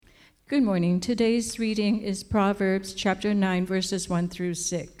Good morning. Today's reading is Proverbs chapter 9, verses 1 through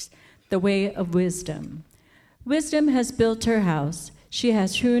 6, the way of wisdom. Wisdom has built her house. She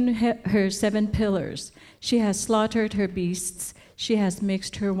has hewn her 7 pillars. She has slaughtered her beasts. She has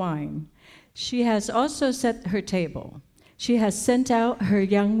mixed her wine. She has also set her table. She has sent out her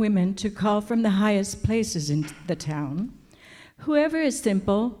young women to call from the highest places in the town. Whoever is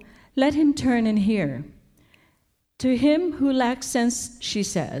simple, let him turn and hear. To him who lacks sense, she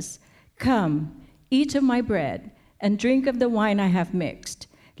says, "Come, eat of my bread, and drink of the wine I have mixed.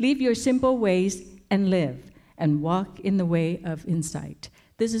 Leave your simple ways and live, and walk in the way of insight."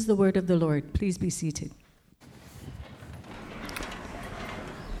 This is the word of the Lord. Please be seated.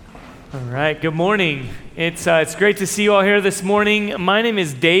 All right, good morning. It's great to see you all here this morning. My name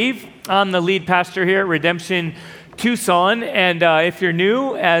is Dave. I'm the lead pastor here at Redemption Tucson, and if you're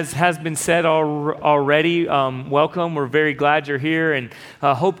new, as has been said already, welcome. We're very glad you're here and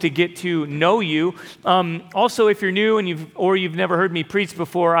hope to get to know you. Also, if you're new and you've never heard me preach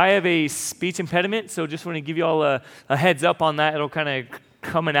before, I have a speech impediment, so just want to give you all a heads up on that. It'll kind of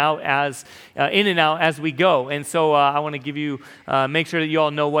coming out as in and out as we go, and so I want to give you make sure that you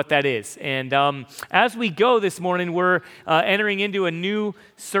all know what that is. And as we go this morning, we're entering into a new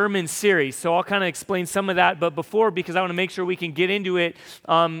sermon series, so I'll kind of explain some of that. But before, because I want to make sure we can get into it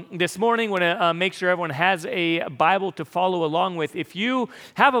this morning, I want to make sure everyone has a Bible to follow along with. If you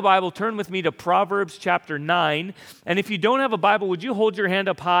have a Bible, turn with me to Proverbs chapter 9, and if you don't have a Bible, would you hold your hand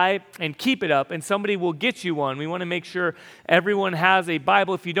up high and keep it up, and somebody will get you one. We want to make sure everyone has a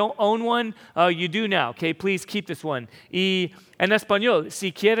Bible. If you don't own one, you do now, okay? Please keep this one. Y en español,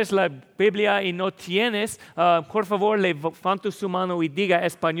 si quieres la Biblia y no tienes, por favor, levanta su mano y diga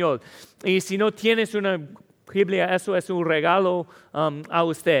español. Y si no tienes una Biblia, eso es un regalo a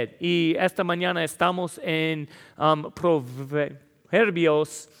usted. Y esta mañana estamos en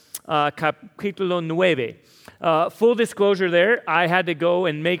Proverbios capítulo 9. Full disclosure there, I had to go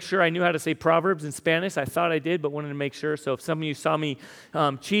and make sure I knew how to say Proverbs in Spanish. I thought I did, but wanted to make sure. So if some of you saw me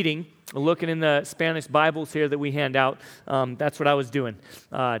cheating, looking in the Spanish Bibles here that we hand out, that's what I was doing.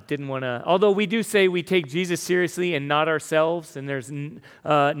 Didn't want to, although we do say we take Jesus seriously and not ourselves, and there's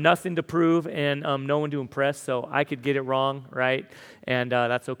nothing to prove and no one to impress, so I could get it wrong, right? And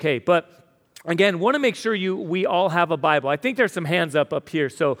that's okay. But again, want to make sure we all have a Bible. I think there's some hands up here.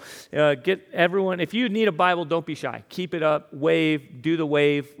 So get everyone, if you need a Bible, don't be shy. Keep it up, wave, do the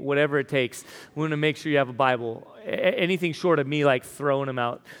wave, whatever it takes. We want to make sure you have a Bible. Anything short of me like throwing them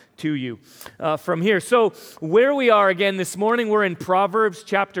out to you from here. So where we are again this morning, we're in Proverbs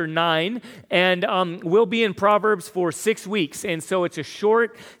chapter 9, and we'll be in Proverbs for 6 weeks. And so it's a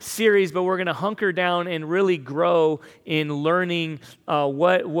short series, but we're going to hunker down and really grow in learning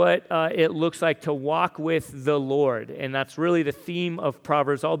what it looks like to walk with the Lord. And that's really the theme of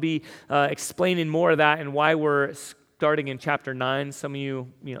Proverbs. I'll be explaining more of that and why we're starting in chapter 9. Some of you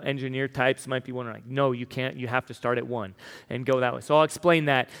engineer types might be wondering, like, no, you can't. You have to start at 1 and go that way. So I'll explain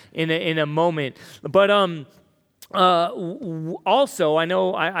that in a moment. But also, I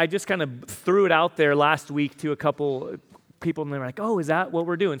know I just kind of threw it out there last week to a couple people, and they're like, "Oh, is that what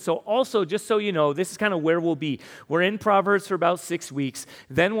we're doing?" So also, just so you know, this is kind of where we'll be. We're in Proverbs for about 6 weeks.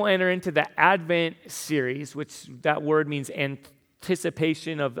 Then we'll enter into the Advent series, which that word means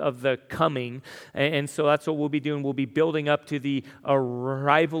anticipation of the coming, and so that's what we'll be doing. We'll be building up to the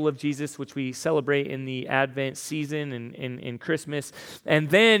arrival of Jesus, which we celebrate in the Advent season and in Christmas.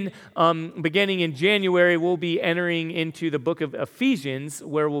 And then beginning in January, we'll be entering into the book of Ephesians,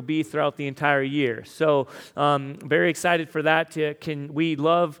 where we'll be throughout the entire year. So very excited for that. We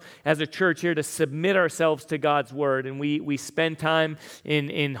love as a church here to submit ourselves to God's word, and we spend time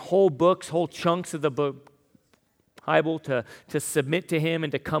in whole books, whole chunks of the Bible to submit to him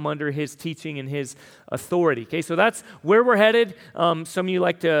and to come under his teaching and his authority. Okay, so that's where we're headed. Some of you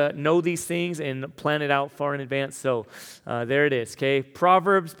like to know these things and plan it out far in advance. So there it is. Okay,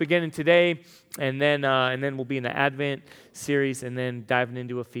 Proverbs beginning today, and then we'll be in the Advent series, and then diving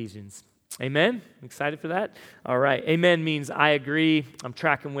into Ephesians. Amen? Excited for that? All right. Amen means I agree. I'm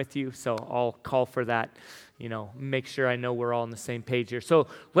tracking with you, so I'll call for that. Make sure I know we're all on the same page here. So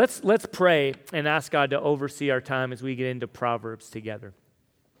let's pray and ask God to oversee our time as we get into Proverbs together.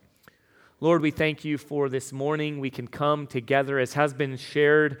 Lord, we thank you for this morning. We can come together, as has been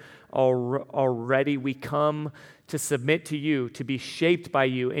shared already. We come to submit to you, to be shaped by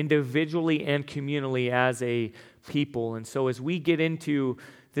you individually and communally as a people. And so as we get into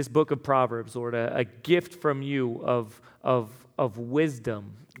this book of Proverbs, Lord, a gift from you of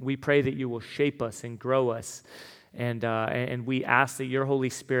wisdom, we pray that you will shape us and grow us And we ask that your Holy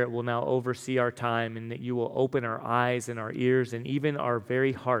Spirit will now oversee our time and that you will open our eyes and our ears and even our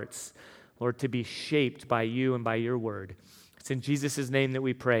very hearts, Lord, to be shaped by you and by your word. It's in Jesus' name that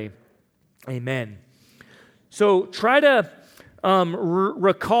we pray. Amen. So try to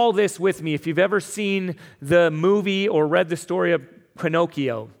recall this with me if you've ever seen the movie or read the story of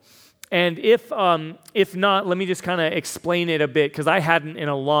Pinocchio. And if not, let me just kind of explain it a bit, because I hadn't in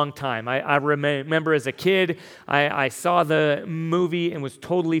a long time. I remember as a kid, I saw the movie and was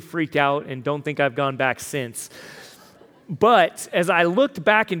totally freaked out and don't think I've gone back since. But as I looked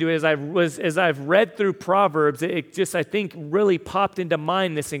back into it, as I've read through Proverbs, it just, I think, really popped into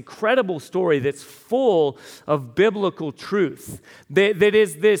mind this incredible story that's full of biblical truth. That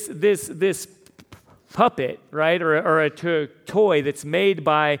is this puppet, right, or a toy that's made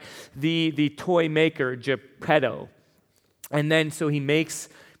by the toy maker Geppetto, and then so he makes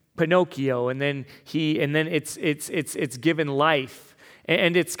Pinocchio, and then it's given life,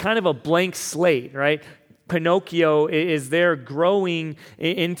 and it's kind of a blank slate, right? Pinocchio is there growing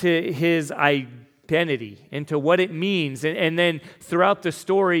into his identity, into what it means. And then throughout the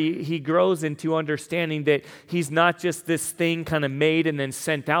story, he grows into understanding that he's not just this thing kind of made and then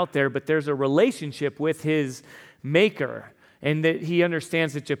sent out there, but there's a relationship with his maker. And that he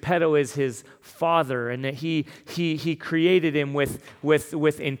understands that Geppetto is his father, and that he created him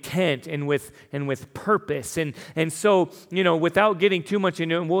with intent and with purpose. And so, without getting too much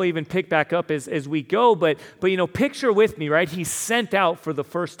into it, and we'll even pick back up as we go, but picture with me, right? He's sent out for the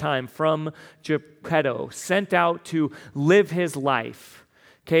first time from Geppetto, sent out to live his life.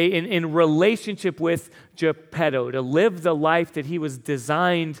 Okay, in relationship with Geppetto, to live the life that he was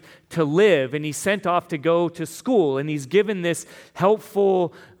designed to live. And he's sent off to go to school, and he's given this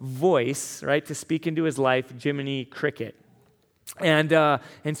helpful voice, right, to speak into his life, Jiminy Cricket. And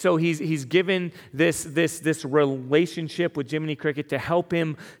so he's given this relationship with Jiminy Cricket to help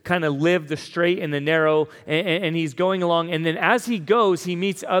him kind of live the straight and the narrow, and he's going along. And then as he goes, he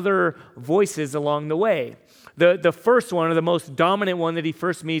meets other voices along the way. The first one, or the most dominant one that he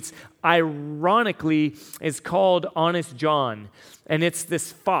first meets, ironically, is called Honest John. And it's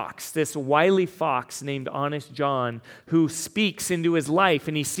this fox, this wily fox named Honest John, who speaks into his life.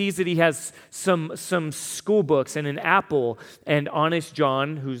 And he sees that he has some school books and an apple. And Honest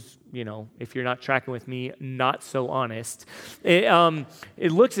John, who's, if you're not tracking with me, not so honest,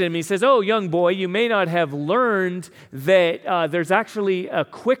 it looks at him and he says, "Oh, young boy, you may not have learned that there's actually a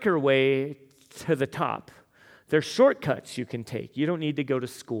quicker way to the top. There's shortcuts you can take. You don't need to go to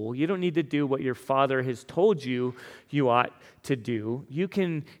school. You don't need to do what your father has told you ought to do. You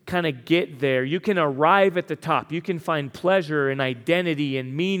can kind of get there. You can arrive at the top. You can find pleasure and identity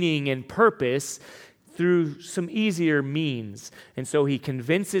and meaning and purpose through some easier means." And so he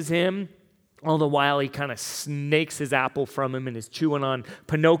convinces him. All the while, he kind of snakes his apple from him and is chewing on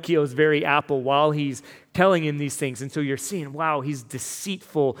Pinocchio's very apple while he's telling him these things. And so you're seeing, wow, he's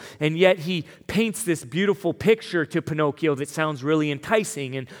deceitful. And yet he paints this beautiful picture to Pinocchio that sounds really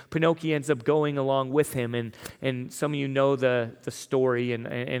enticing. And Pinocchio ends up going along with him. And some of you know the story. And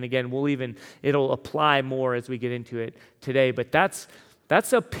again, it'll apply more as we get into it today. But that's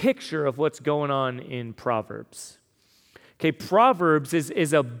a picture of what's going on in Proverbs. Okay, Proverbs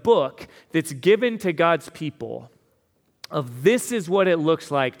is a book that's given to God's people of this is what it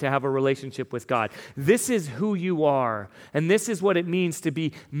looks like to have a relationship with God. This is who you are, and this is what it means to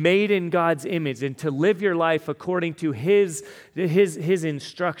be made in God's image and to live your life according to His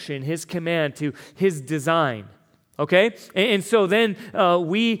instruction, His command, to His design. Okay? And so then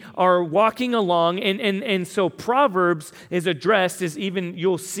we are walking along, and so Proverbs is addressed as even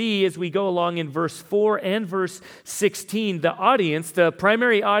you'll see as we go along in verse 4 and verse 16, the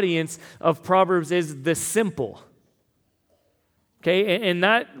primary audience of Proverbs is the simple. Okay, and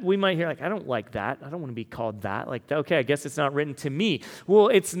that we might hear like, I don't like that. I don't want to be called that. Like, okay, I guess it's not written to me. Well,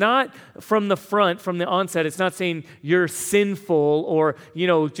 it's not from the front, from the onset. It's not saying you're sinful or,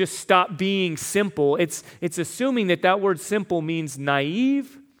 just stop being simple. It's assuming that word simple means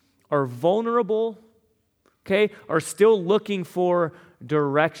naive or vulnerable, okay, or still looking for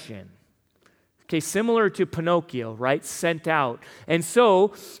direction. Okay, similar to Pinocchio, right? Sent out. And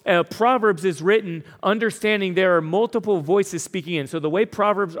so Proverbs is written understanding there are multiple voices speaking in. So the way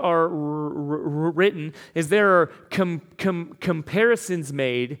Proverbs are written is there are comparisons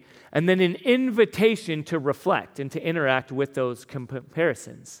made and then an invitation to reflect and to interact with those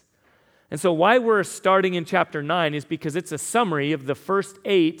comparisons. And so why we're starting in chapter 9 is because it's a summary of the first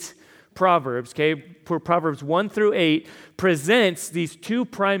 8 Proverbs, okay? Proverbs 1 through 8 presents these 2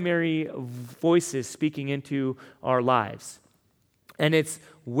 primary voices speaking into our lives. And it's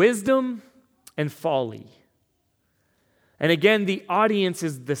wisdom and folly. And again, the audience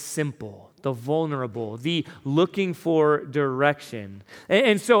is the simple, the vulnerable, the looking for direction.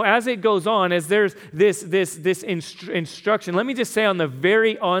 And so as it goes on, as there's this instruction, let me just say on the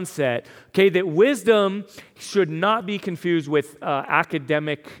very onset, okay, that wisdom should not be confused with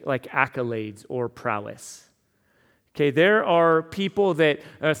academic accolades or prowess. Okay, there are people that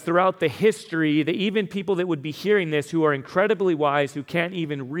throughout the history, that even people that would be hearing this who are incredibly wise, who can't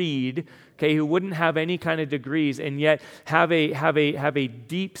even read, okay, who wouldn't have any kind of degrees, and yet have a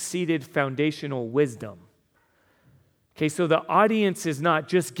deep-seated foundational wisdom. Okay, so the audience is not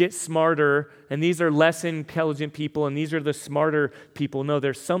just get smarter, and these are less intelligent people, and these are the smarter people. No,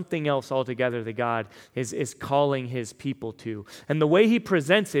 there's something else altogether that God is calling his people to. And the way he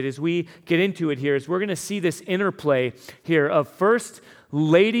presents it as we get into it here is we're going to see this interplay here of first,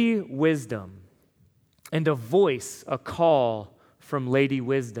 Lady Wisdom, and a voice, a call from Lady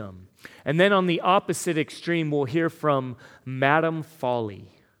Wisdom. And then on the opposite extreme, we'll hear from Madam Folly.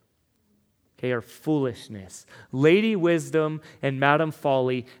 Okay, or foolishness. Lady Wisdom and Madam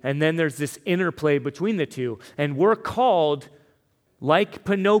Folly, and then there's this interplay between the two. And we're called, like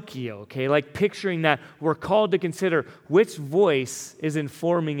Pinocchio, okay, like picturing that, we're called to consider which voice is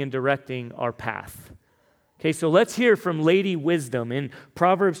informing and directing our path. Okay, so let's hear from Lady Wisdom in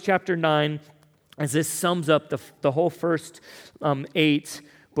Proverbs chapter 9, as this sums up the whole first 8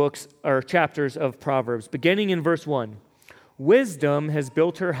 books or chapters of Proverbs. Beginning in verse 1, Wisdom has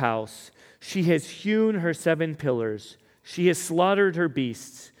built her house. She has hewn her 7 pillars. She has slaughtered her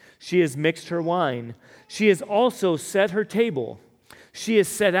beasts. She has mixed her wine. She has also set her table. She has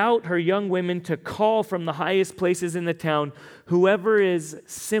set out her young women to call from the highest places in the town. Whoever is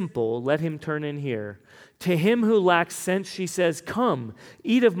simple, let him turn in here. To him who lacks sense, she says, come,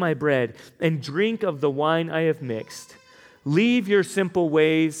 eat of my bread and drink of the wine I have mixed. Leave your simple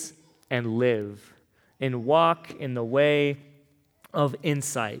ways and live, and walk in the way of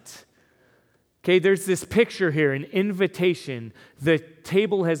insight. Okay, there's this picture here, an invitation. The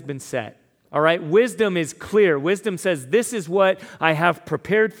table has been set. All right, wisdom is clear. Wisdom says, this is what I have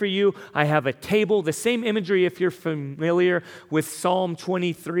prepared for you. I have a table. The same imagery, if you're familiar with Psalm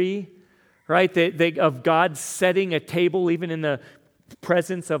 23, right, of God setting a table even in the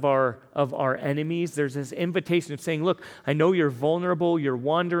presence of our enemies. There's this invitation of saying, look, I know you're vulnerable, you're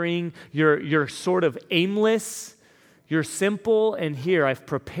wandering, you're sort of aimless. You're simple, and here I've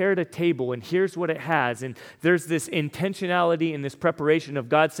prepared a table, and here's what it has. And there's this intentionality and this preparation of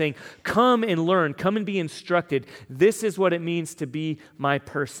God saying, come and learn, come and be instructed. This is what it means to be my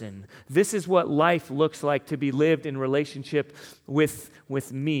person. This is what life looks like to be lived in relationship with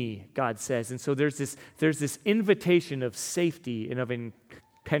me, God says. And so there's this invitation of safety and of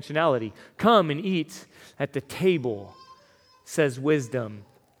intentionality. Come and eat at the table, says wisdom.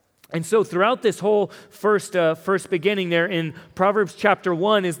 And so throughout this whole first beginning there in Proverbs chapter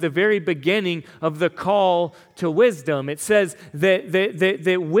 1 is the very beginning of the call to wisdom. It says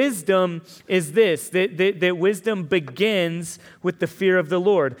that wisdom is this, that wisdom begins with the fear of the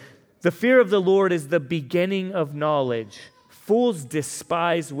Lord. The fear of the Lord is the beginning of knowledge. Fools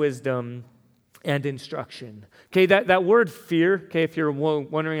despise wisdom and instruction. Okay, that word fear, okay, if you're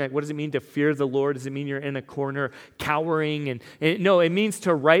wondering, what does it mean to fear the Lord? Does it mean you're in a corner cowering? No, it means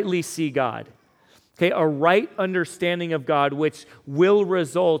to rightly see God. Okay, a right understanding of God, which will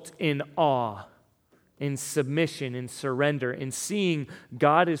result in awe, in submission, in surrender, in seeing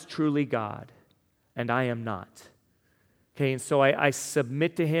God is truly God, and I am not. Okay, and so I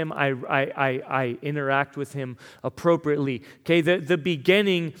submit to him, I interact with him appropriately. Okay, the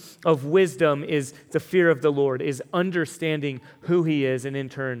beginning of wisdom is the fear of the Lord, is understanding who he is and in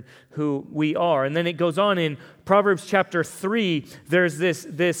turn who we are. And then it goes on in Proverbs chapter 3, there's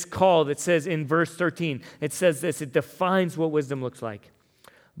this call that says in verse 13, it says this, it defines what wisdom looks like.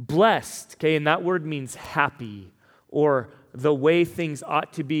 Blessed, okay, and that word means happy or the way things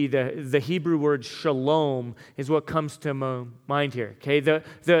ought to be. The Hebrew word shalom is what comes to mind here. Okay,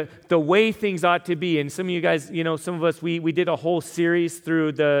 the way things ought to be. And some of you guys, some of us, we did a whole series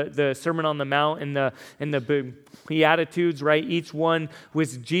through the Sermon on the Mount and the Beatitudes, right? Each one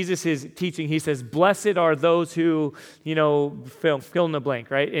was Jesus' teaching. He says, blessed are those who, fill in the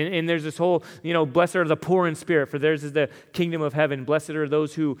blank, right? And there's this whole, blessed are the poor in spirit, for theirs is the kingdom of heaven. Blessed are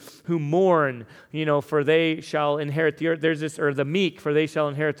those who mourn, for they shall inherit the earth. There's this, or the meek, for they shall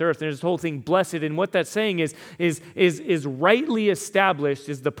inherit the earth. There's this whole thing, blessed. And what that's saying is rightly established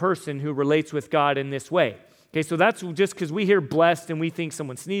is the person who relates with God in this way. Okay, so that's just because we hear blessed and we think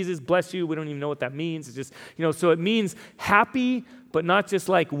someone sneezes, bless you. We don't even know what that means. It's just, so it means happy, but not just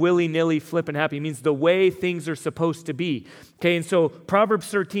like willy-nilly flipping happy. It means the way things are supposed to be. Okay, and so Proverbs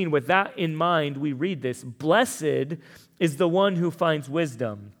 13, with that in mind, we read this. Blessed is the one who finds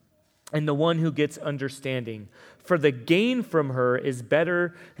wisdom and the one who gets understanding. For the gain from her is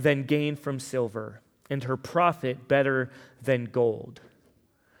better than gain from silver, and her profit better than gold.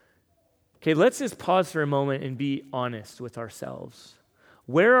 Okay, let's just pause for a moment and be honest with ourselves.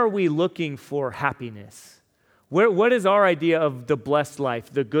 Where are we looking for happiness? What is our idea of the blessed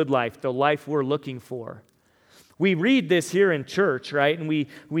life, the good life, the life we're looking for? We read this here in church, right? And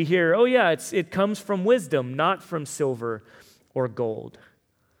we hear, oh yeah, it comes from wisdom, not from silver or gold.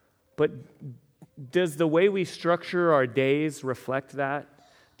 But does the way we structure our days reflect that?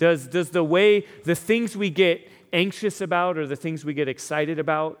 Does the things we get anxious about or the things we get excited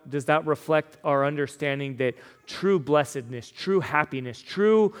about, does that reflect our understanding that true blessedness, true happiness,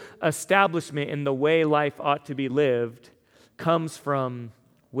 true establishment in the way life ought to be lived comes from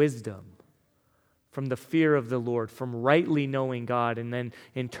wisdom, from the fear of the Lord, from rightly knowing God, and then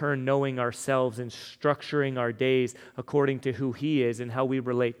in turn knowing ourselves and structuring our days according to who He is and how we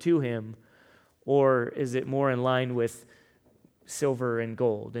relate to Him? Or is it more in line with silver and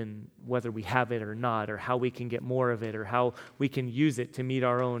gold and whether we have it or not, or how we can get more of it, or how we can use it to meet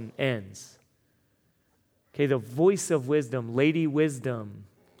our own ends? Okay, the voice of wisdom, Lady Wisdom,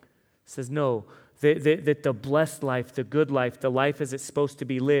 says no, that the blessed life, the good life, the life as it's supposed to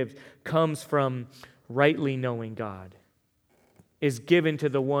be lived, comes from rightly knowing God, is given to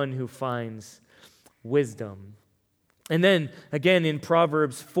the one who finds wisdom. And then, again, in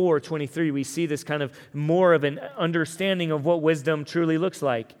Proverbs 4:23, we see this kind of more of an understanding of what wisdom truly looks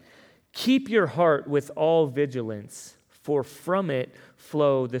like. Keep your heart with all vigilance, for from it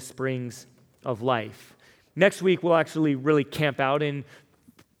flow the springs of life. Next week, we'll actually really camp out in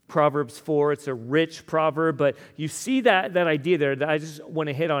Proverbs 4. It's a rich proverb, but you see that idea there that I just want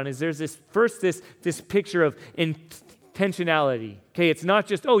to hit on is there's this picture of intentionality. Okay, it's not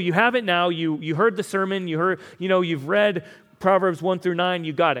just, oh, you have it now, you heard the sermon, you've read Proverbs 1 through 9,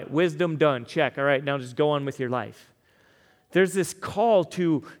 you got it. Wisdom done, check. All right, now just go on with your life. There's this call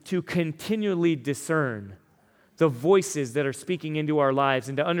to continually discern the voices that are speaking into our lives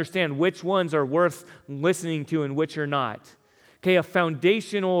and to understand which ones are worth listening to and which are not. Okay, a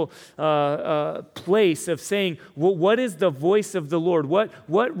foundational place of saying, well, what is the voice of the Lord?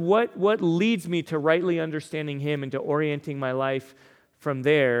 What leads me to rightly understanding Him and to orienting my life from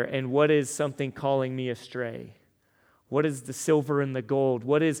there? And what is something calling me astray? What is the silver and the gold?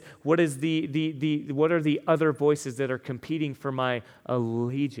 What are the other voices that are competing for my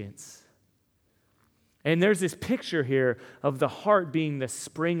allegiance? And there's this picture here of the heart being the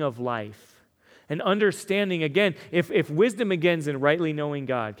spring of life. And understanding, again, if wisdom again is in rightly knowing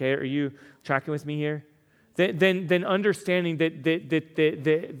God, okay, are you tracking with me here? Then understanding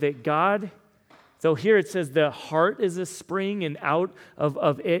that God, so here it says the heart is a spring and out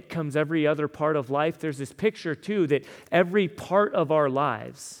of it comes every other part of life. There's this picture too that every part of our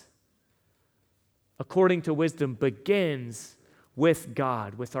lives, according to wisdom, begins with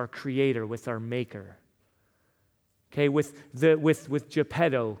God, with our Creator, with our Maker. Okay, with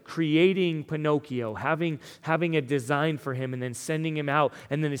Geppetto creating Pinocchio, having a design for him and then sending him out.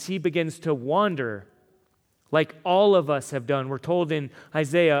 And then as he begins to wander, like all of us have done, we're told in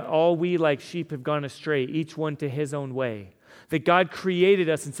Isaiah, all we like sheep have gone astray, each one to his own way. That God created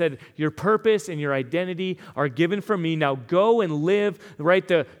us and said, your purpose and your identity are given from me. Now go and live, right?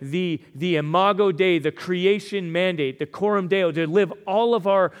 The Imago Dei, the creation mandate, the Coram Deo, to live all of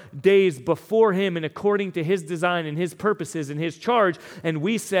our days before Him and according to His design and His purposes and His charge. And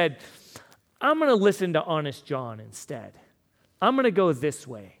we said, I'm going to listen to Honest John instead. I'm going to go this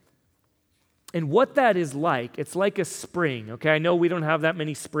way. And what that is like, it's like a spring, okay? I know we don't have that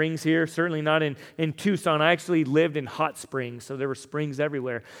many springs here, certainly not in Tucson. I actually lived in Hot Springs, so there were springs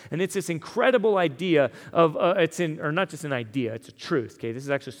everywhere. And it's this incredible idea of, not just an idea, it's a truth, okay? This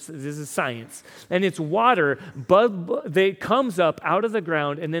is science. And it's water that comes up out of the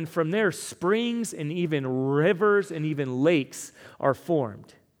ground, and then from there, springs and even rivers and even lakes are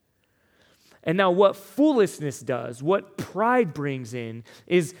formed. And now what foolishness does, what pride brings in,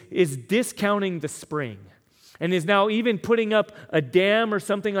 is discounting the spring. And is now even putting up a dam or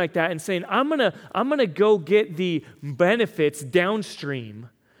something like that and saying, I'm gonna go get the benefits downstream,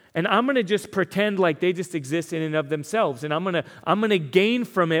 and I'm gonna just pretend like they just exist in and of themselves. And I'm gonna gain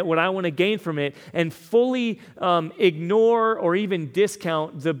from it what I want to gain from it and fully ignore or even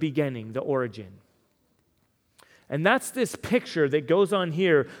discount the beginning, the origin. And that's this picture that goes on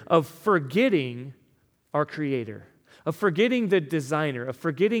here of forgetting our Creator, of forgetting the designer, of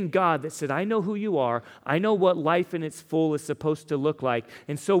forgetting God that said, I know who you are, I know what life in its full is supposed to look like.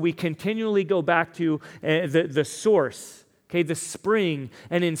 And so we continually go back to the source, okay, the spring,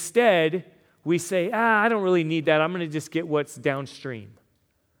 and instead we say, I don't really need that, I'm going to just get what's downstream.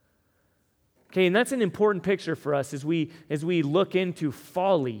 Okay, and that's an important picture for us as we look into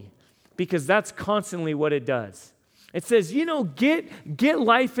folly, because that's constantly what it does. It says, get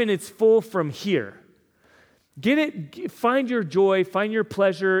life in its full from here. Find your joy, find your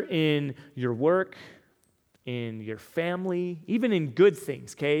pleasure in your work, in your family, even in good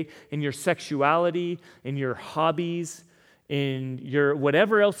things, okay? In your sexuality, in your hobbies, in your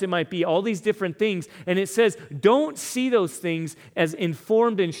whatever else it might be, all these different things. And it says, don't see those things as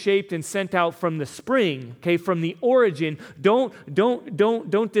informed and shaped and sent out from the spring, okay, from the origin. Don't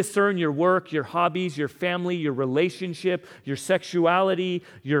discern your work, your hobbies, your family, your relationship, your sexuality,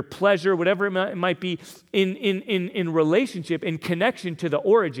 your pleasure, whatever it might be, in relationship, in connection to the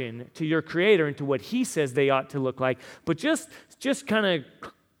origin, to your Creator, and to what He says they ought to look like. But just kind of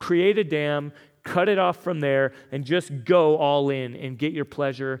create a dam, cut it off from there, and just go all in and get your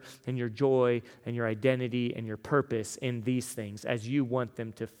pleasure and your joy and your identity and your purpose in these things as you want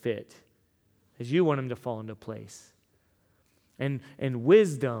them to fit, as you want them to fall into place. And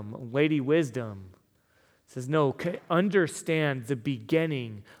wisdom, Lady Wisdom, says, no, understand the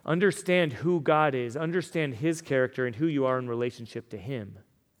beginning, understand who God is, understand His character and who you are in relationship to Him.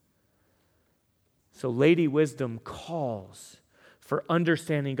 So Lady Wisdom calls for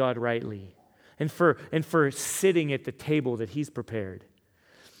understanding God rightly, and for sitting at the table that He's prepared.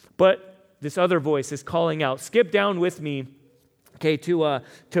 But this other voice is calling out. Skip down with me, okay, to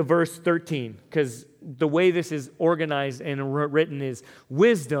verse 13, because the way this is organized and written is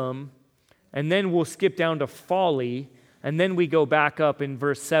wisdom, and then we'll skip down to folly, and then we go back up in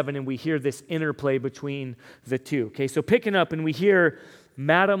verse 7, and we hear this interplay between the two. Okay, so picking up, and we hear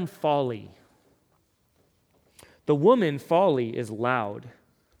Madam Folly. The woman Folly is loud.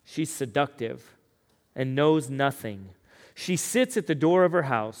 She's seductive and knows nothing. She sits at the door of her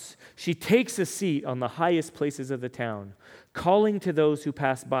house. She takes a seat on the highest places of the town, calling to those who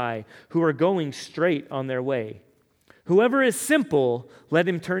pass by, who are going straight on their way. Whoever is simple, let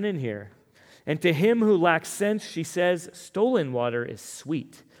him turn in here. And to him who lacks sense, she says, stolen water is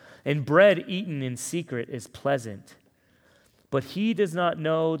sweet, and bread eaten in secret is pleasant. But he does not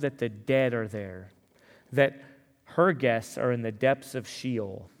know that the dead are there, that her guests are in the depths of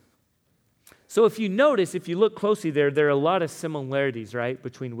Sheol. So if you notice, if you look closely there are a lot of similarities, right,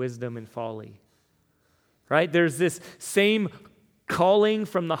 between wisdom and folly. Right? There's this same calling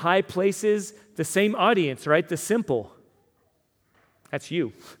from the high places, the same audience, right? The simple. That's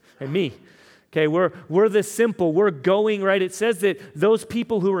you and me. Okay, we're the simple. We're going, right? It says that those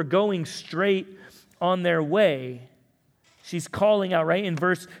people who are going straight on their way, she's calling out, right, in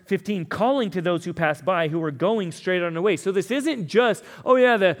verse 15, calling to those who pass by who are going straight on their way. So this isn't just,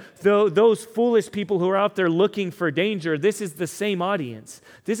 those foolish people who are out there looking for danger. This is the same audience.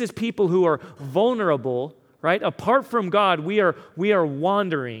 This is people who are vulnerable, right? Apart from God, we are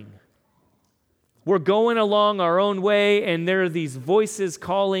wandering. We're going along our own way, and there are these voices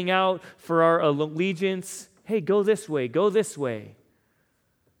calling out for our allegiance. Hey, go this way, go this way.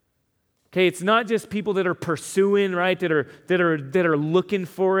 Okay, it's not just people that are pursuing, right, that are looking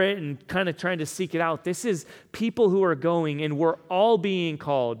for it and kind of trying to seek it out. This is people who are going, and we're all being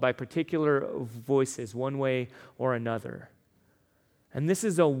called by particular voices, one way or another. And this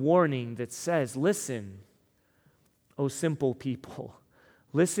is a warning that says, listen, O simple people,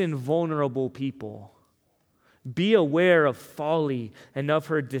 listen, vulnerable people. Be aware of folly and of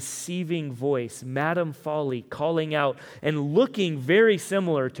her deceiving voice, Madam Folly, calling out and looking very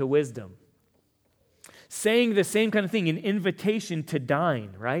similar to wisdom. Saying the same kind of thing, an invitation to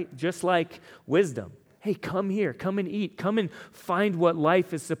dine, right? Just like wisdom. Hey, come here, come and eat, come and find what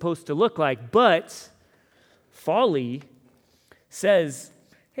life is supposed to look like. But folly says,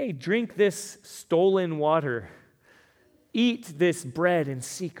 hey, drink this stolen water. Eat this bread in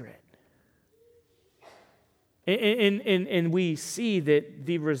secret. And we see that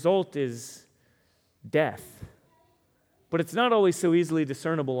the result is death. But it's not always so easily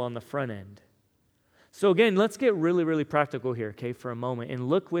discernible on the front end. So again, let's get really, really practical here, okay, for a moment. And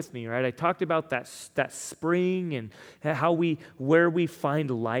look with me, right? I talked about that spring and where we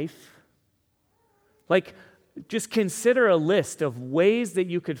find life. Like, just consider a list of ways that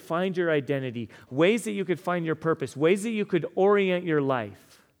you could find your identity, ways that you could find your purpose, ways that you could orient your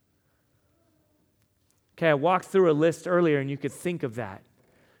life. Okay, I walked through a list earlier and you could think of that.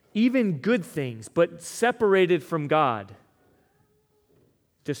 Even good things, but separated from God.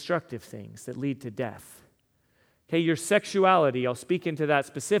 Destructive things that lead to death. Okay, your sexuality, I'll speak into that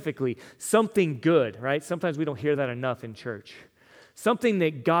specifically. Something good, right? Sometimes we don't hear that enough in church. Something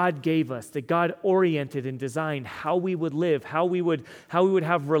that God gave us, that God oriented and designed how we would live, how we would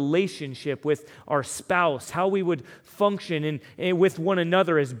have relationship with our spouse, how we would function and with one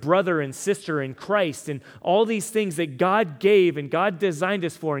another as brother and sister in Christ, and all these things that God gave and God designed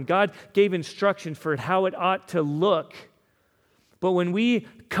us for, and God gave instruction for how it ought to look. But when we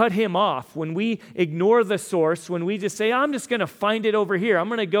cut him off, when we ignore the source, when we just say, I'm just going to find it over here, I'm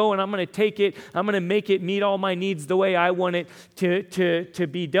going to go and I'm going to take it, I'm going to make it meet all my needs the way I want it to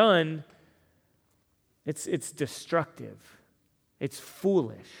be done, it's destructive. It's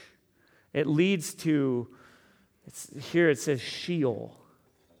foolish. It leads to, here it says Sheol,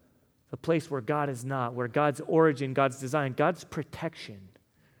 the place where God is not, where God's origin, God's design, God's protection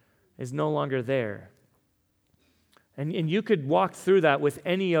is no longer there. And you could walk through that with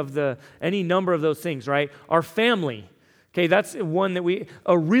any number of those things, right? Our family, okay, that's one that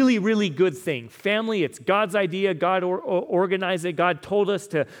a really, really good thing. Family, it's God's idea. God organized it. God told us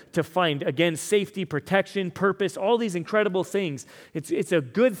to find, again, safety, protection, purpose, all these incredible things. It's a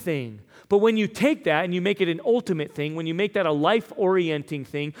good thing. But when you take that and you make it an ultimate thing, when you make that a life-orienting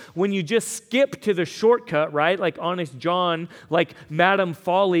thing, when you just skip to the shortcut, right, like Honest John, like Madame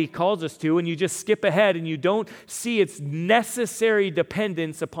Folly calls us to, and you just skip ahead and you don't see its necessary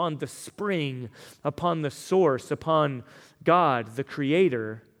dependence upon the spring, upon the source, upon God, the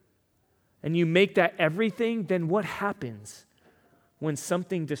Creator, and you make that everything, then what happens when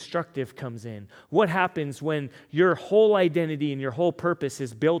something destructive comes in? What happens when your whole identity and your whole purpose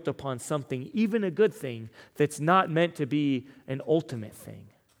is built upon something, even a good thing, that's not meant to be an ultimate thing?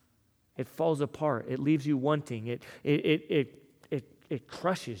 It falls apart. It leaves you wanting. It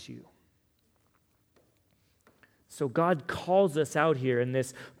crushes you. So God calls us out here in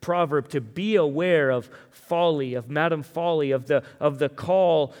this proverb to be aware of folly, of Madame Folly, of the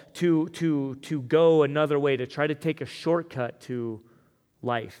call to go another way, to try to take a shortcut to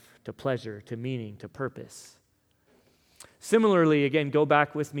life, to pleasure, to meaning, to purpose. Similarly, again, go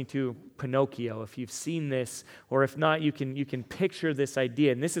back with me to Pinocchio. If you've seen this, or if not, you can picture this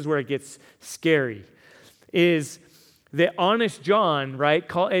idea, and this is where it gets scary, is that Honest John, right,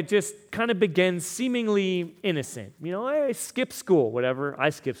 it just kind of begins seemingly innocent. You know, I skip school, whatever. I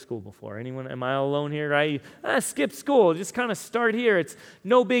skipped school before. Anyone, am I alone here, right? I skip school, just kind of start here. It's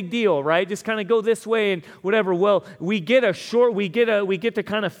no big deal, right? Just kind of go this way and whatever. Well, we get to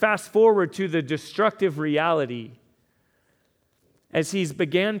kind of fast forward to the destructive reality. As he's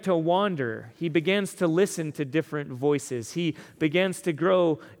began to wander, he begins to listen to different voices. He begins to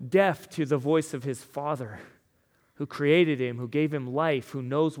grow deaf to the voice of his father, who created him, who gave him life, who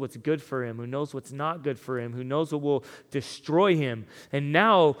knows what's good for him, who knows what's not good for him, who knows what will destroy him. And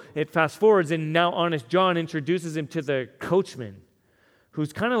now it fast forwards, and now Honest John introduces him to the coachman,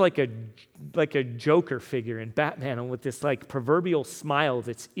 who's kind of like a Joker figure in Batman, and with this like proverbial smile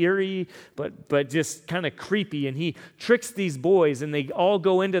that's eerie but just kind of creepy. And he tricks these boys, and they all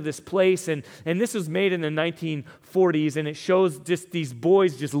go into this place, and this was made in the 1940s, and it shows just these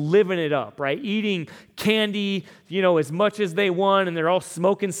boys just living it up, right? Eating candy, as much as they want, and they're all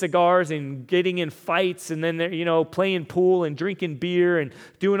smoking cigars and getting in fights, and then they're, playing pool and drinking beer and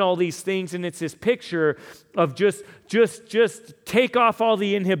doing all these things. And it's this picture of just take off all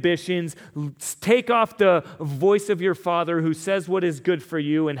the inhibitions, take off the voice of your father who says what is good for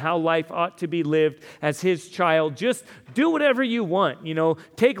you and how life ought to be lived as his child. Just do whatever you want,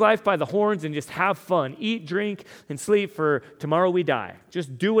 take life by the horns and just have fun. Eat, drink, and sleep, for tomorrow we die.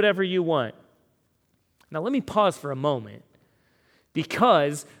 Just do whatever you want. Now let me pause for a moment,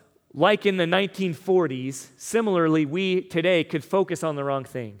 because like in the 1940s, similarly, we today could focus on the wrong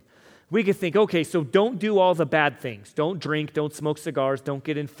thing. We could think, okay, so don't do all the bad things. Don't drink, don't smoke cigars, don't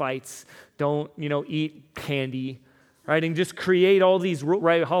get in fights, don't, eat candy, right? And just create all these,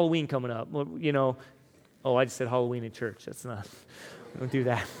 right? Halloween coming up, Oh, I just said Halloween in church. That's not, don't do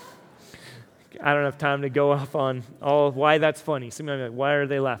that. I don't have time to go off on all why that's funny. Somebody like, why are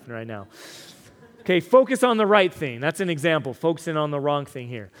they laughing right now? Okay, focus on the right thing. That's an example, focusing on the wrong thing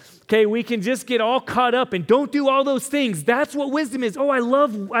here. Okay, we can just get all caught up and don't do all those things. That's what wisdom is. Oh, I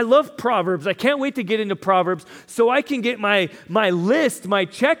love Proverbs. I can't wait to get into Proverbs so I can get my list, my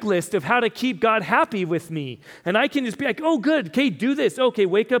checklist of how to keep God happy with me. And I can just be like, oh, good. Okay, do this. Okay,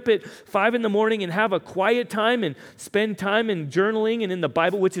 wake up at 5 a.m. and have a quiet time and spend time in journaling and in the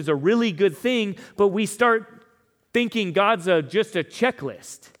Bible, which is a really good thing. But we start thinking God's just a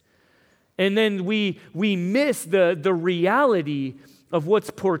checklist. And then we miss the reality of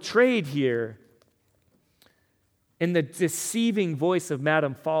what's portrayed here in the deceiving voice of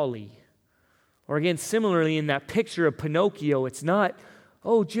Madame Folly, Or again, similarly, in that picture of Pinocchio, it's not,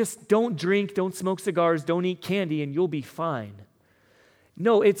 oh, just don't drink, don't smoke cigars, don't eat candy, and you'll be fine.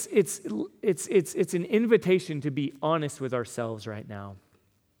 No, it's an invitation to be honest with ourselves right now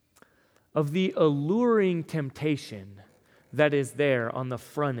of the alluring temptation that is there on the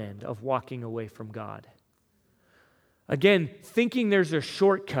front end of walking away from God. Again, thinking there's a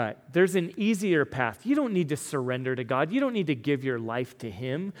shortcut, there's an easier path. You don't need to surrender to God. You don't need to give your life to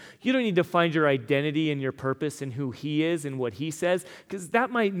Him. You don't need to find your identity and your purpose in who He is and what He says, because that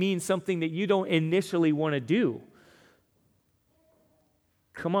might mean something that you don't initially want to do.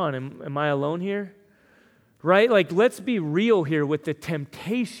 Come on, am I alone here? Right? Like, let's be real here with the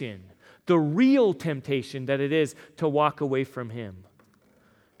temptation, the real temptation that it is to walk away from Him.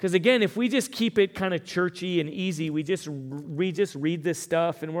 Because again, if we just keep it kind of churchy and easy, we just read this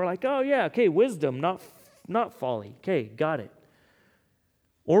stuff and we're like, oh yeah, okay, wisdom, not folly. Okay, got it.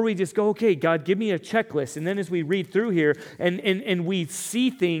 Or we just go, okay, God, give me a checklist. And then as we read through here and we see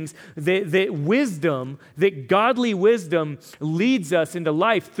things that godly wisdom leads us into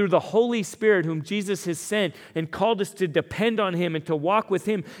life through the Holy Spirit whom Jesus has sent and called us to depend on Him and to walk with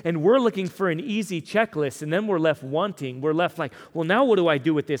Him. And we're looking for an easy checklist, and then we're left wanting. We're left like, well, now what do I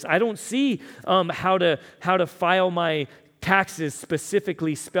do with this? I don't see how to file my taxes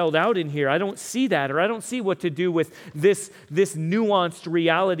specifically spelled out in here. I don't see that, or I don't see what to do with this nuanced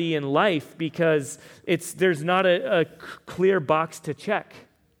reality in life because there's not a clear box to check.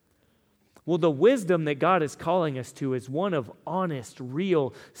 Well, the wisdom that God is calling us to is one of honest,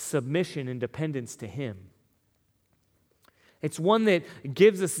 real submission and dependence to Him. It's one that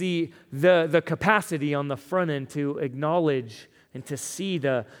gives us the capacity on the front end to acknowledge and to see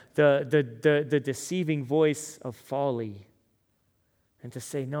the deceiving voice of folly. And to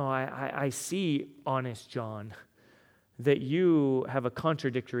say, no, I see, honest John, that you have a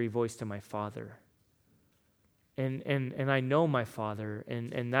contradictory voice to my Father. And I know my Father,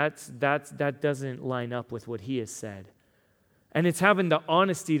 and that doesn't line up with what He has said. And it's having the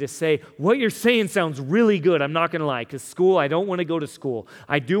honesty to say, what you're saying sounds really good, I'm not going to lie, because school, I don't want to go to school.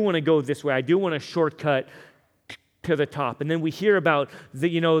 I do want to go this way. I do want a shortcut to the top. And then we hear about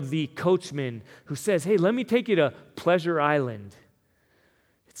the coachman who says, hey, let me take you to Pleasure Island.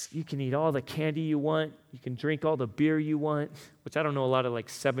 You can eat all the candy you want. You can drink all the beer you want, which I don't know a lot of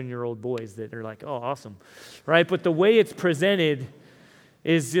 7-year-old boys that are like, oh, awesome, right? But the way it's presented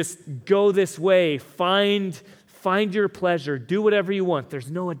is just go this way, find your pleasure, do whatever you want.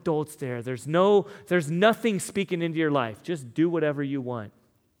 There's no adults there. There's nothing speaking into your life. Just do whatever you want.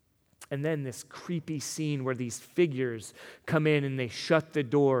 And then this creepy scene where these figures come in and they shut the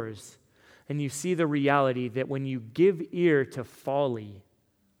doors, and you see the reality that when you give ear to folly,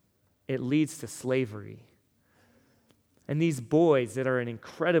 it leads to slavery. And these boys that are an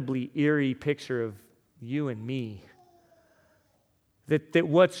incredibly eerie picture of you and me, that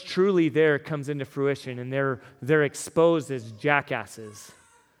what's truly there comes into fruition, and they're exposed as jackasses,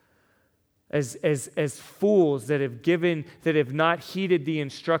 as fools that have not heeded the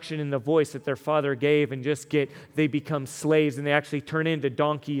instruction and the voice that their father gave, and they become slaves, and they actually turn into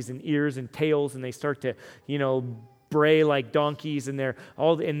donkeys and ears and tails, and they start to bray like donkeys, and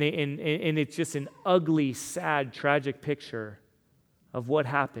it's just an ugly, sad, tragic picture of what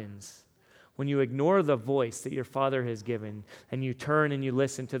happens when you ignore the voice that your Father has given and you turn and you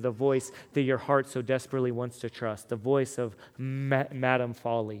listen to the voice that your heart so desperately wants to trust, the voice of Madam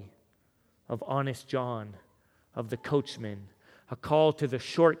Folly, of Honest John, of the coachman, a call to the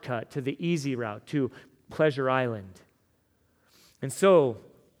shortcut, to the easy route, to Pleasure Island. And so,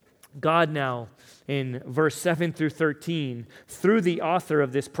 God now, in verse 7 through 13, through the author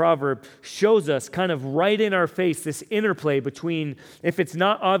of this proverb, shows us kind of right in our face this interplay between, if it's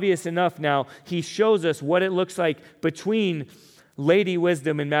not obvious enough now, he shows us what it looks like between Lady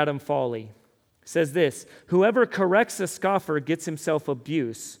Wisdom and Madam Folly. It says this, whoever corrects a scoffer gets himself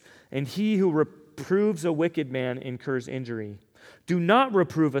abuse, and he who reproves a wicked man incurs injury. Do not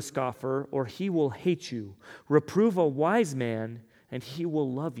reprove a scoffer, or he will hate you. Reprove a wise man, and he will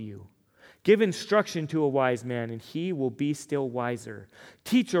love you. Give instruction to a wise man, and he will be still wiser.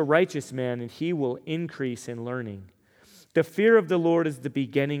 Teach a righteous man, and he will increase in learning. The fear of the Lord is the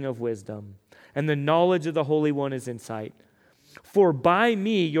beginning of wisdom, and the knowledge of the Holy One is insight. For by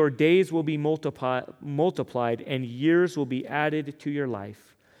me your days will be multiplied, and years will be added to your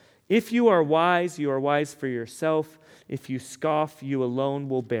life. If you are wise for yourself. If you scoff, you alone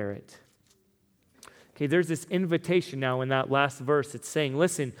will bear it. Okay, there's this invitation now in that last verse. It's saying,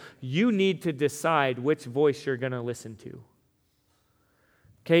 listen, you need to decide which voice you're going to listen to.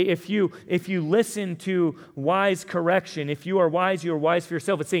 Okay, if you listen to wise correction, if you are wise for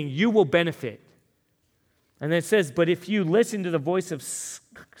yourself, it's saying you will benefit. And then it says, but if you listen to the voice of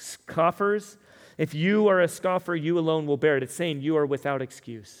scoffers, if you are a scoffer, you alone will bear it. It's saying you are without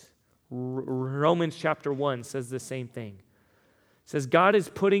excuse. Romans chapter 1 says the same thing. It says God is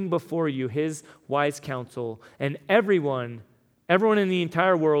putting before you his wise counsel, and everyone in the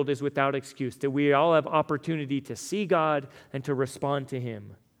entire world is without excuse. That we all have opportunity to see God and to respond to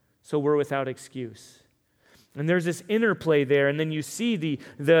him. So we're without excuse. And there's this interplay there, and then you see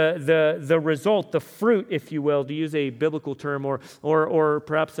the result, the fruit, if you will, to use a biblical term, or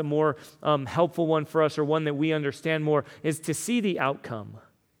perhaps a more helpful one for us, or one that we understand more, is to see the outcome.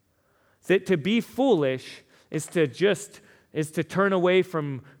 That to be foolish is to turn away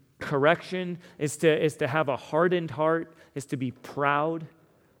from correction, is to have a hardened heart, is to be proud.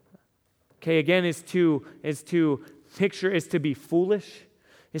 Okay, again, is to be foolish.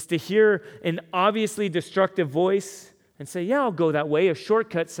 Is to hear an obviously destructive voice and say, yeah, I'll go that way. A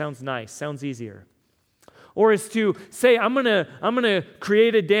shortcut sounds nice, sounds easier. Or is to say, I'm gonna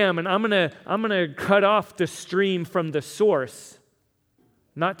create a dam and I'm gonna cut off the stream from the source,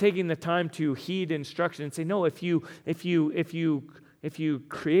 not taking the time to heed instruction and say, no, if you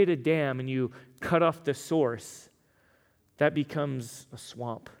create a dam and you cut off the source, that becomes a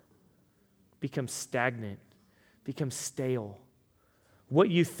swamp, becomes stagnant, becomes stale. What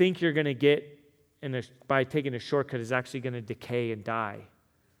you think you're going to get by taking a shortcut is actually going to decay and die.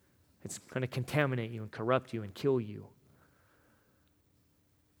 It's going to contaminate you and corrupt you and kill you.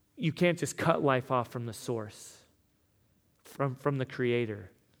 You can't just cut life off from the source, from the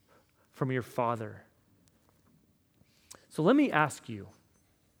Creator, from your Father. So let me ask you,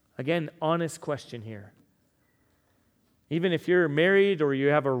 again, honest question here. Even if you're married or you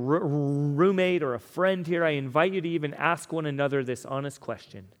have a roommate or a friend here, I invite you to even ask one another this honest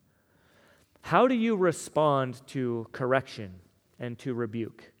question. How do you respond to correction and to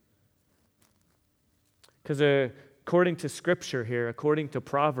rebuke? Because according to Scripture here, according to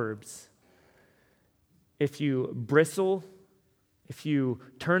Proverbs, if you bristle, if you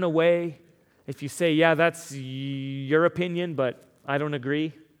turn away, if you say, yeah, that's your opinion, but I don't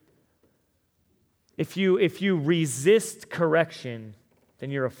agree, if you resist correction,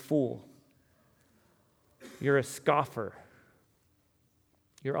 then you're a fool. You're a scoffer.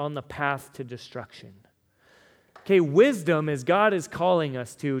 You're on the path to destruction. Okay, wisdom, as God is calling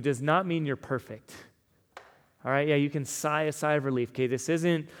us to, does not mean you're perfect. All right, yeah, you can sigh a sigh of relief. Okay, this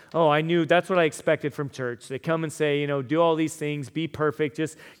isn't, I knew, that's what I expected from church. They come and say, do all these things, be perfect,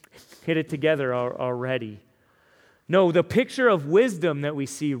 just hit it together already. No, the picture of wisdom that we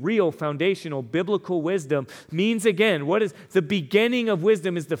see, real, foundational, biblical wisdom, means again, what is the beginning of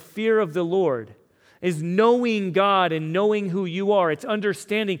wisdom is the fear of the Lord, is knowing God and knowing who you are. It's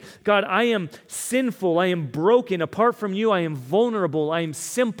understanding, God, I am sinful, I am broken. Apart from you, I am vulnerable, I am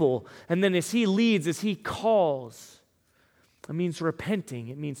simple. And then as he leads, as he calls, it means repenting,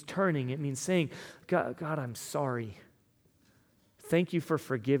 it means turning, it means saying, God, I'm sorry. Thank you for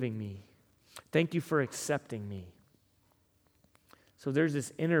forgiving me. Thank you for accepting me. So there's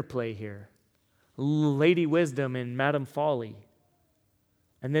this interplay here. Lady Wisdom and Madam Folly.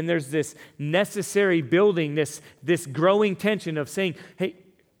 And then there's this necessary building, this growing tension of saying, hey,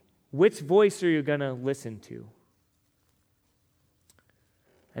 which voice are you going to listen to?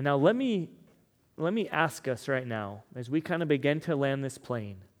 And now let me ask us right now, as we kind of begin to land this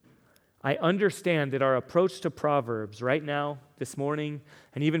plane, I understand that our approach to Proverbs right now, this morning,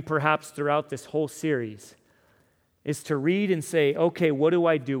 and even perhaps throughout this whole series, is to read and say, okay, what do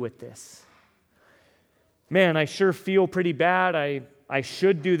I do with this? Man, I sure feel pretty bad. I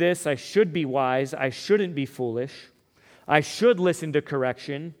should do this. I should be wise. I shouldn't be foolish. I should listen to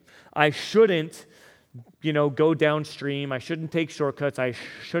correction. I shouldn't, go downstream. I shouldn't take shortcuts. I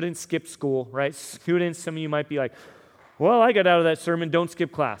shouldn't skip school, right? Students, some of you might be like, well, I got out of that sermon. Don't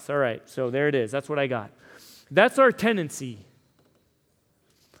skip class. All right, so there it is. That's what I got. That's our tendency.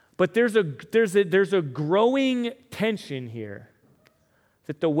 But there's a growing tension here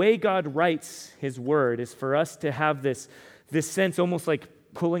that the way God writes his word is for us to have this sense almost like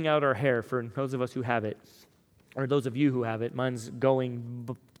pulling out our hair for those of us who have it, or those of you who have it. Mine's going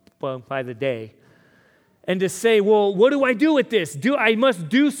by the day. And to say, well, what do I do with this? I must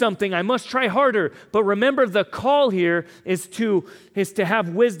do something. I must try harder. But remember, the call here is to have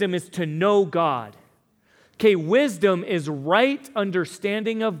wisdom, is to know God. Okay, wisdom is right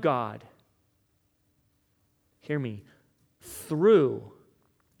understanding of God. Hear me. Through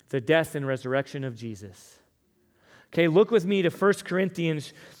the death and resurrection of Jesus. Okay, look with me to 1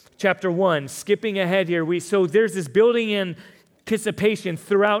 Corinthians chapter 1. Skipping ahead here. So there's this building in anticipation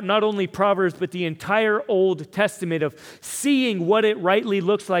throughout not only Proverbs, but the entire Old Testament of seeing what it rightly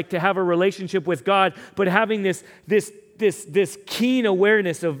looks like to have a relationship with God, but having this keen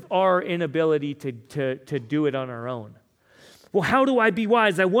awareness of our inability to do it on our own. Well, how do I be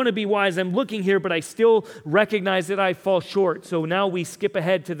wise? I want to be wise. I'm looking here, but I still recognize that I fall short. So now we skip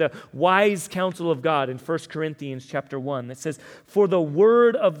ahead to the wise counsel of God in 1 Corinthians chapter 1 that says, "For the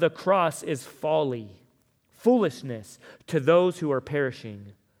word of the cross is folly, foolishness to those who are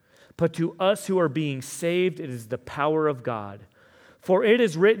perishing. But to us who are being saved, it is the power of God. For it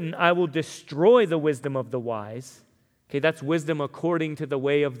is written, I will destroy the wisdom of the wise." Okay, that's wisdom according to the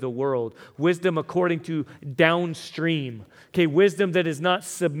way of the world. Wisdom according to downstream. Okay, wisdom that is not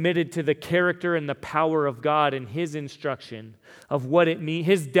submitted to the character and the power of God and His instruction of what it means,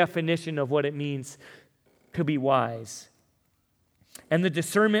 His definition of what it means to be wise. "And the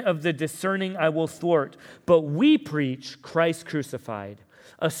discernment of the discerning I will thwart. But we preach Christ crucified,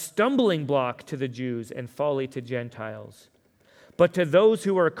 a stumbling block to the Jews and folly to Gentiles. But to those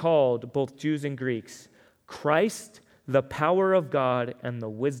who are called, both Jews and Greeks, Christ, the power of God and the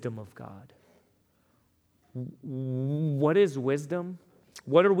wisdom of God." What is wisdom?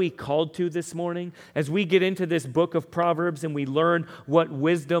 What are we called to this morning? As we get into this book of Proverbs and we learn what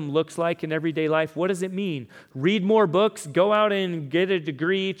wisdom looks like in everyday life, what does it mean? Read more books, go out and get a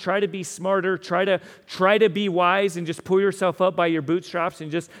degree, try to be smarter, try to be wise and just pull yourself up by your bootstraps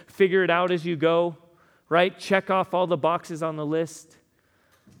and just figure it out as you go, right? Check off all the boxes on the list.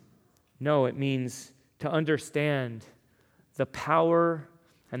 No, it means to understand the power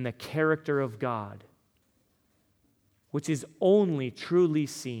and the character of God, which is only truly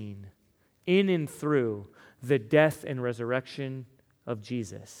seen in and through the death and resurrection of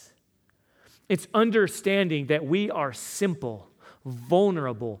Jesus. It's understanding that we are simple,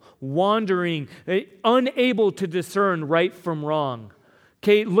 vulnerable, wandering, unable to discern right from wrong.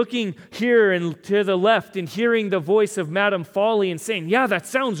 Okay, looking here and to the left and hearing the voice of Madame Folly and saying, yeah, that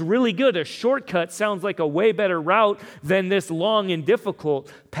sounds really good. A shortcut sounds like a way better route than this long and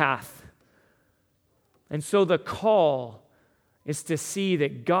difficult path. And so the call is to see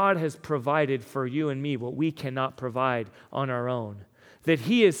that God has provided for you and me what we cannot provide on our own. That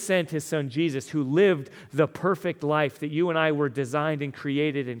He has sent His Son Jesus, who lived the perfect life that you and I were designed and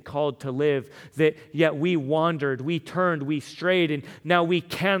created and called to live, that yet we wandered, we turned, we strayed, and now we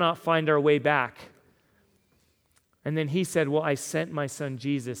cannot find our way back. And then He said, well, I sent my Son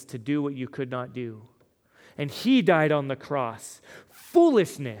Jesus to do what you could not do. And He died on the cross.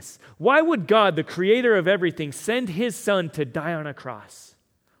 Foolishness. Why would God, the creator of everything, send His Son to die on a cross?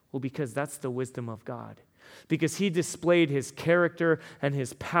 Well, because that's the wisdom of God. Because He displayed His character and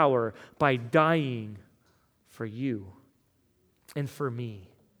His power by dying for you and for me.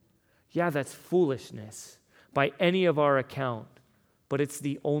 Yeah, that's foolishness by any of our account, but it's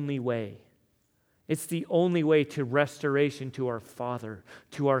the only way. It's the only way to restoration to our Father,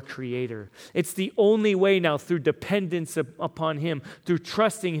 to our Creator. It's the only way now through dependence upon Him, through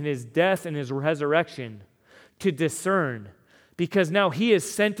trusting in His death and His resurrection, to discern. Because now He has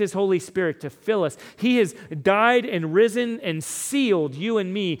sent His Holy Spirit to fill us. He has died and risen and sealed you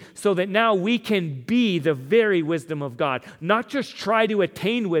and me so that now we can be the very wisdom of God. Not just try to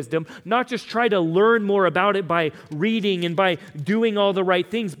attain wisdom, not just try to learn more about it by reading and by doing all the right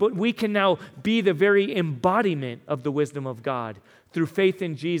things, but we can now be the very embodiment of the wisdom of God through faith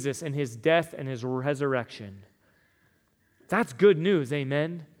in Jesus and His death and His resurrection. That's good news,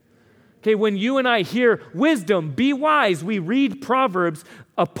 amen? Okay, when you and I hear wisdom, be wise, we read Proverbs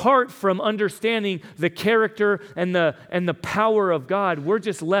apart from understanding the character and the power of God. We're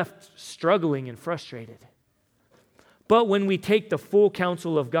just left struggling and frustrated. But when we take the full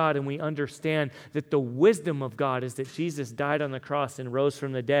counsel of God and we understand that the wisdom of God is that Jesus died on the cross and rose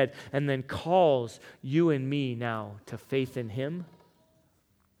from the dead and then calls you and me now to faith in Him,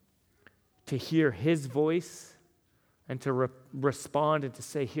 to hear His voice, and to respond and to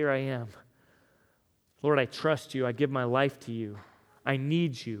say, here I am. Lord, I trust You. I give my life to You. I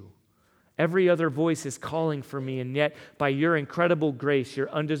need You. Every other voice is calling for me, and yet by Your incredible grace, Your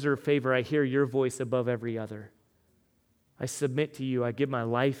undeserved favor, I hear Your voice above every other. I submit to You. I give my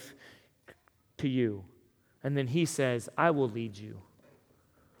life to You. And then He says, I will lead you.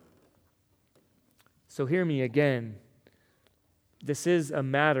 So hear me again. This is a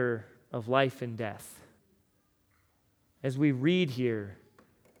matter of life and death. As we read here,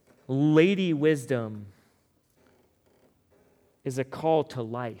 Lady Wisdom is a call to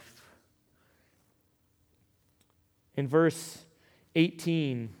life. In verse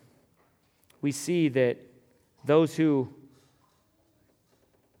 18, we see that those who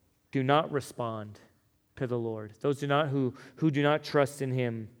do not respond to the Lord. Those who do not trust in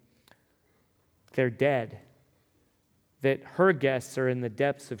him, they're dead. That her guests are in the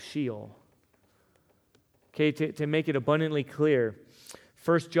depths of Sheol. Okay, to make it abundantly clear,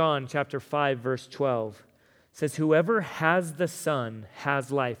 1 John chapter 5, verse 12 says, whoever has the Son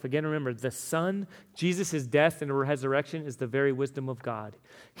has life. Again, remember, the Son, Jesus' death and resurrection is the very wisdom of God.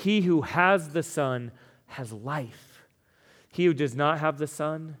 He who has the Son has life. He who does not have the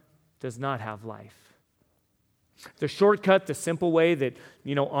Son does not have life. The shortcut, the simple way that,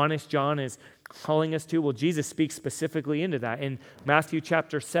 honest John is calling us to, well, Jesus speaks specifically into that. In Matthew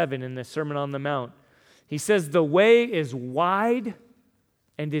chapter 7, in the Sermon on the Mount, he says, the way is wide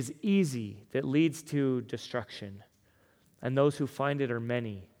and is easy that leads to destruction, and those who find it are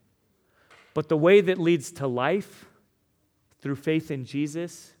many. But the way that leads to life through faith in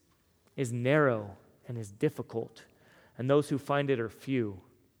Jesus is narrow and is difficult, and those who find it are few.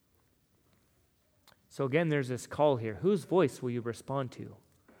 So again, there's this call here. Whose voice will you respond to?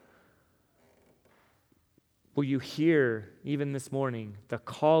 Will you hear, even this morning, the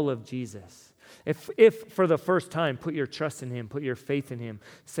call of Jesus? If for the first time, put your trust in him, put your faith in him,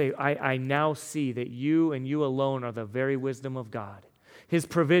 say, I now see that you and you alone are the very wisdom of God. His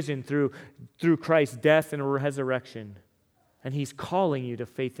provision through Christ's death and resurrection. And he's calling you to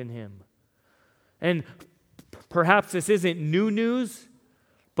faith in him. And perhaps this isn't new news,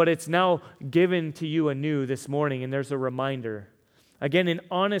 but it's now given to you anew this morning, and there's a reminder. Again, an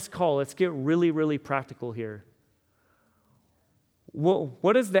honest call. Let's get really, really practical here.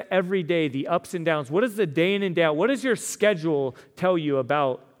 What is the everyday, the ups and downs? What is the day in and day out? What does your schedule tell you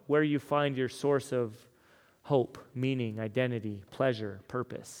about where you find your source of hope, meaning, identity, pleasure,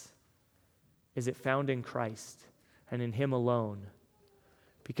 purpose? Is it found in Christ and in him alone?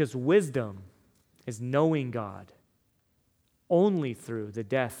 Because wisdom is knowing God only through the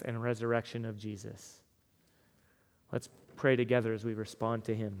death and resurrection of Jesus. Let's pray together as we respond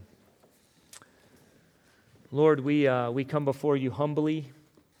to him. Lord, we come before you humbly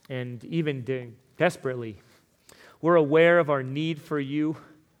and even desperately. We're aware of our need for you.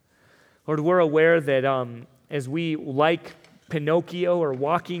 Lord, we're aware that as we, like Pinocchio, are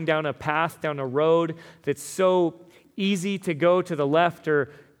walking down a path, down a road that's so easy to go to the left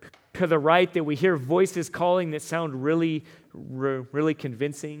or to the right, that we hear voices calling that sound really, really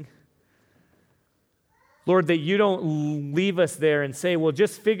convincing. Lord, that you don't leave us there and say, well,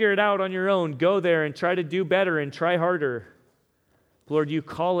 just figure it out on your own. Go there and try to do better and try harder. Lord, you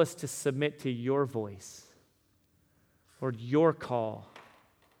call us to submit to your voice. Lord, your call.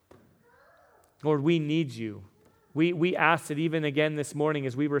 Lord, we need you. We ask that even again this morning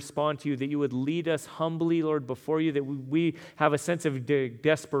as we respond to you, that you would lead us humbly, Lord, before you, that we have a sense of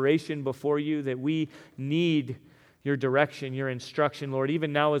desperation before you, that we need your direction, your instruction, Lord,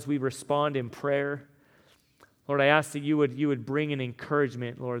 even now as we respond in prayer. Lord, I ask that you would bring an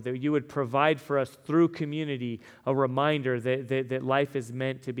encouragement, Lord, that you would provide for us through community a reminder that life is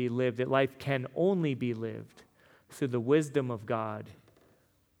meant to be lived, that life can only be lived through the wisdom of God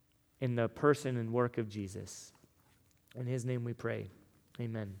in the person and work of Jesus. In his name we pray.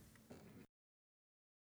 Amen.